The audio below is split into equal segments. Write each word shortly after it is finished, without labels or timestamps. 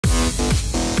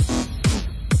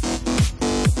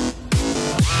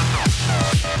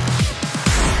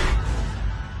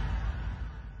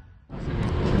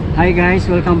Hi guys,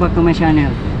 welcome back to my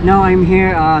channel. Now I'm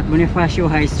here at Bonifacio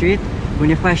High Street,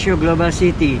 Bonifacio Global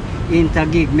City in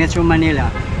Taguig, Metro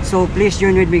Manila. So please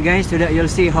join with me guys so that you'll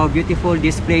see how beautiful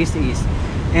this place is.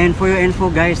 And for your info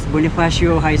guys,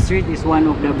 Bonifacio High Street is one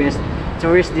of the best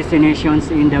tourist destinations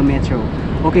in the metro.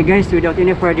 Okay guys, without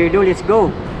any further ado, let's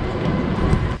go!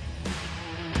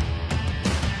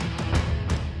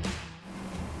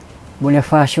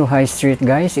 Bonifacio High Street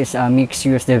guys is a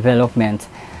mixed-use development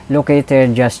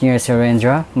located just near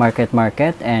Surrendra,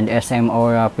 Market and SM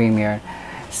Aura Premier.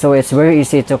 So it's very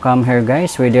easy to come here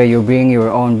guys, whether you bring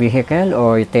your own vehicle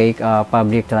or you take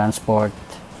public transport.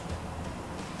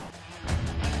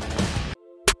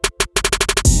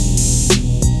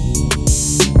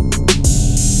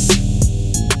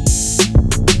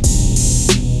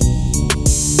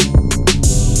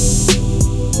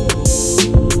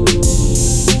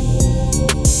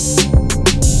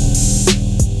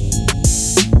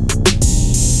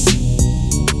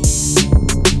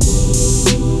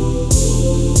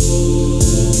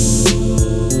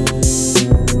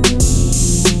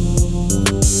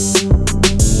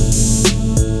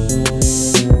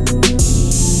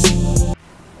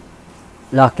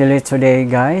 Luckily today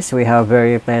guys, we have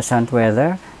very pleasant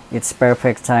weather. It's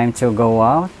perfect time to go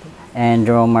out and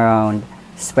roam around,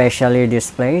 especially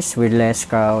this place with less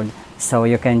crowd, so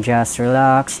you can just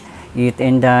relax, eat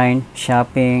and dine,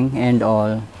 shopping and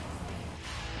all.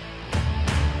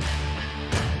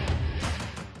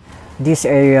 This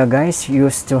area guys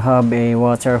used to have a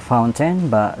water fountain,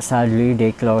 but sadly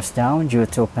they closed down due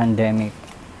to pandemic.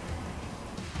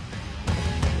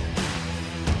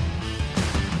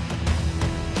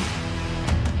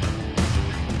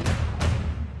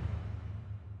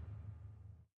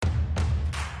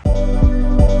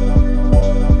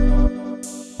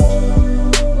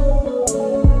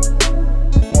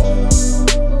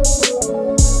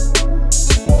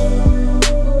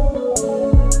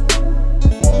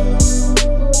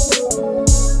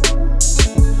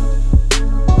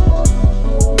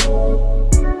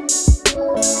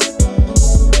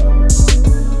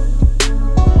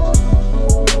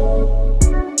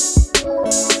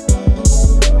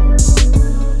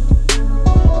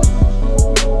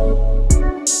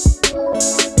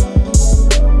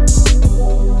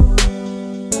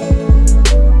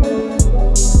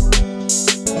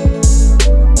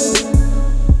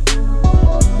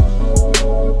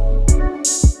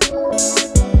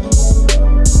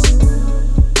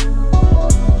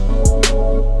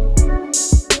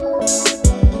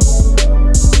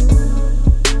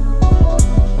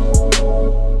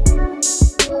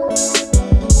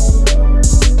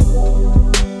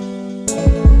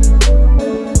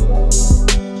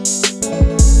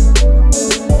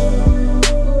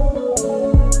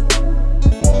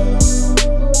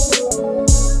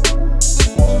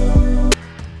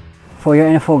 For your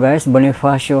info guys,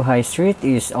 Bonifacio High Street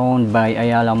is owned by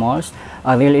Ayala Malls,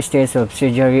 a real estate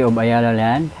subsidiary of Ayala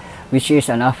Land, which is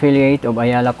an affiliate of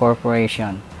Ayala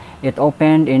Corporation. It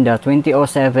opened in the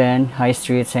 2007 High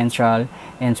Street Central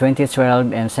in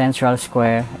 2012 and Central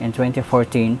Square in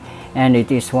 2014, and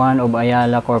it is one of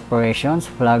Ayala Corporation's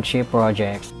flagship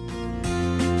projects.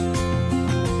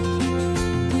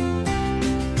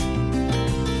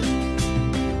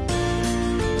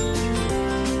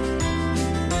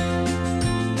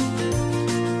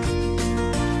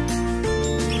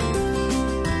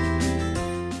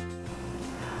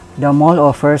 The mall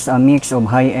offers a mix of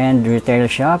high-end retail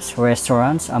shops,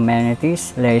 restaurants,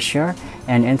 amenities, leisure,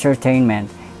 and entertainment.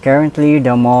 Currently,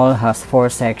 the mall has 4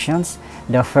 sections.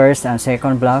 The first and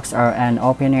second blocks are an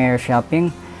open-air shopping,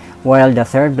 while the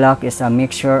third block is a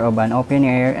mixture of an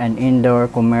open-air and indoor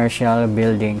commercial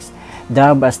buildings,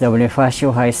 dubbed as the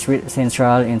Bonifacio High Street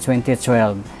Central in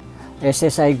 2012.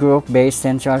 SSI Group based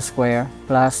Central Square,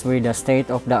 plus with the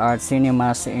state-of-the-art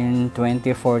cinemas in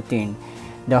 2014.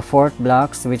 The fourth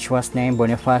block, which was named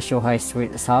Bonifacio High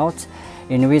Street South,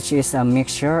 in which is a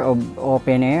mixture of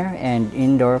open-air and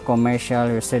indoor commercial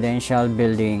residential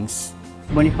buildings.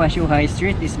 Bonifacio High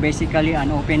Street is basically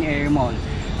an open-air mall.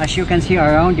 As you can see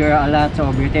around, there are a lot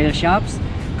of retail shops,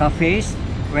 cafes,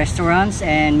 restaurants,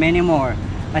 and many more.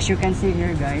 As you can see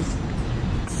here guys,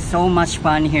 so much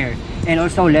fun here, and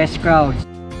also less crowds.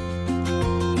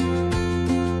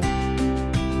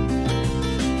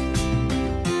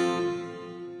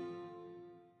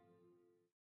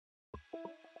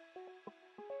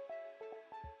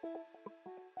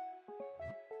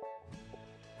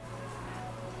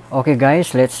 Okay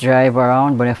guys, let's drive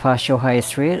around Bonifacio High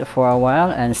Street for a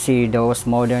while and see those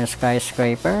modern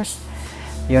skyscrapers.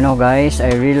 You know guys,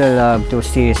 I really love to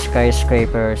see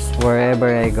skyscrapers wherever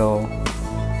I go.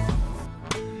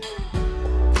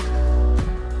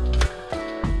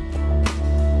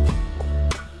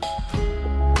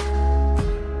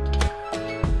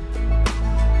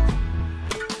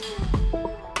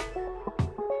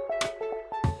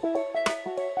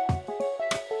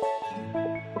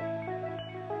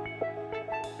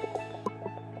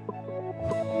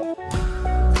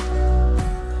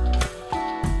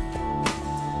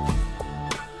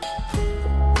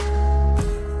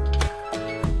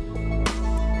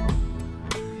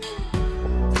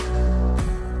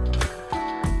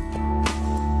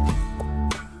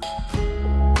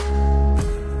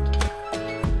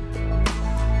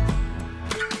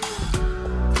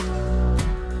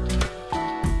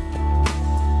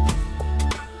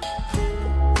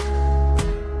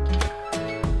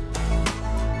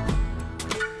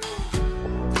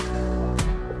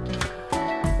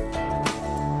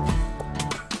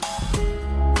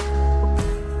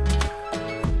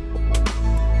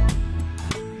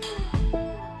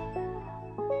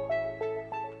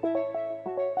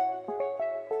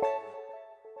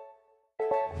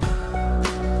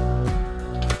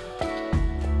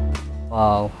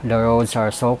 Wow, the roads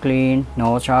are so clean,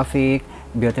 no traffic,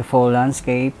 beautiful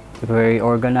landscape, very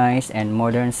organized and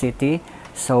modern city.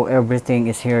 So everything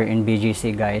is here in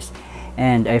BGC, guys.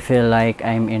 And I feel like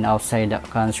I'm in outside the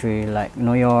country like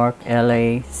New York,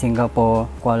 LA, Singapore,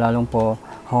 Kuala Lumpur,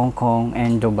 Hong Kong,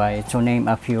 and Dubai, to name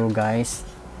a few, guys.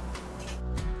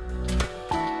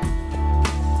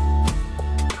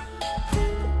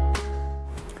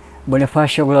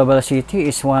 Bonifacio Global City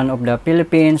is one of the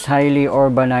Philippines' highly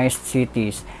urbanized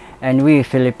cities, and we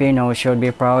Filipinos should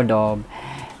be proud of.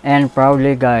 And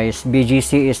proudly, guys,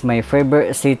 BGC is my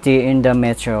favorite city in the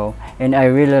metro, and I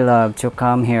really love to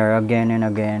come here again and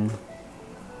again.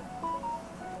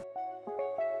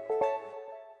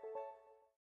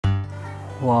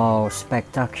 Wow,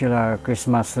 spectacular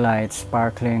Christmas lights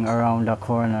sparkling around the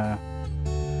corner.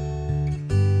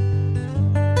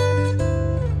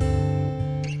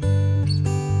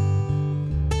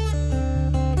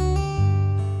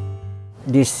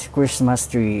 This Christmas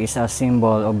tree is a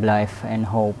symbol of life and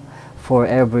hope for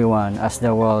everyone as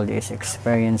the world is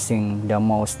experiencing the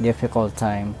most difficult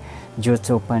time due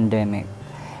to pandemic.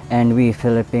 And we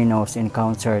Filipinos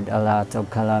encountered a lot of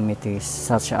calamities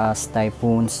such as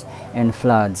typhoons and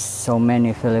floods. So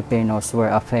many Filipinos were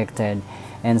affected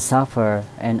and suffered,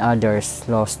 and others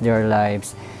lost their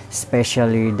lives,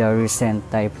 especially the recent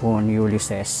typhoon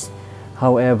Ulysses.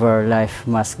 However, life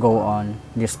must go on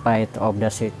despite of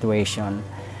the situation.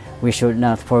 We should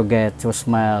not forget to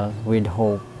smile with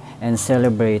hope and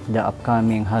celebrate the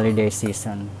upcoming holiday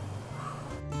season.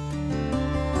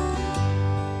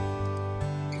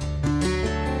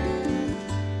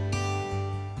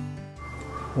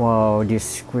 Wow,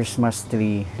 this Christmas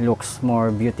tree looks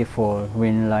more beautiful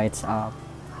when lights up.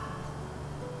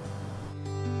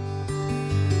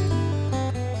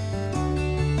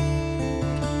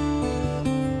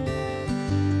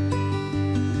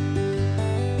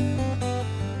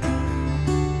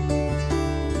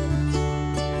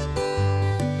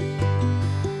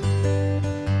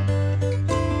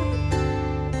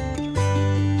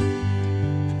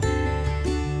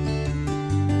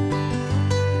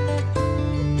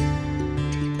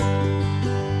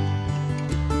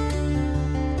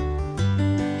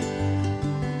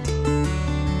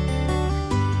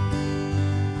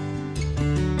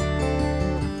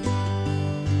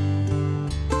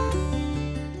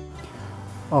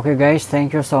 Okay guys,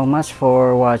 thank you so much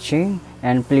for watching,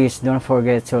 and please don't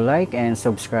forget to like and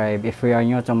subscribe if you are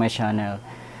new to my channel.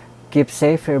 Keep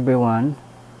safe everyone.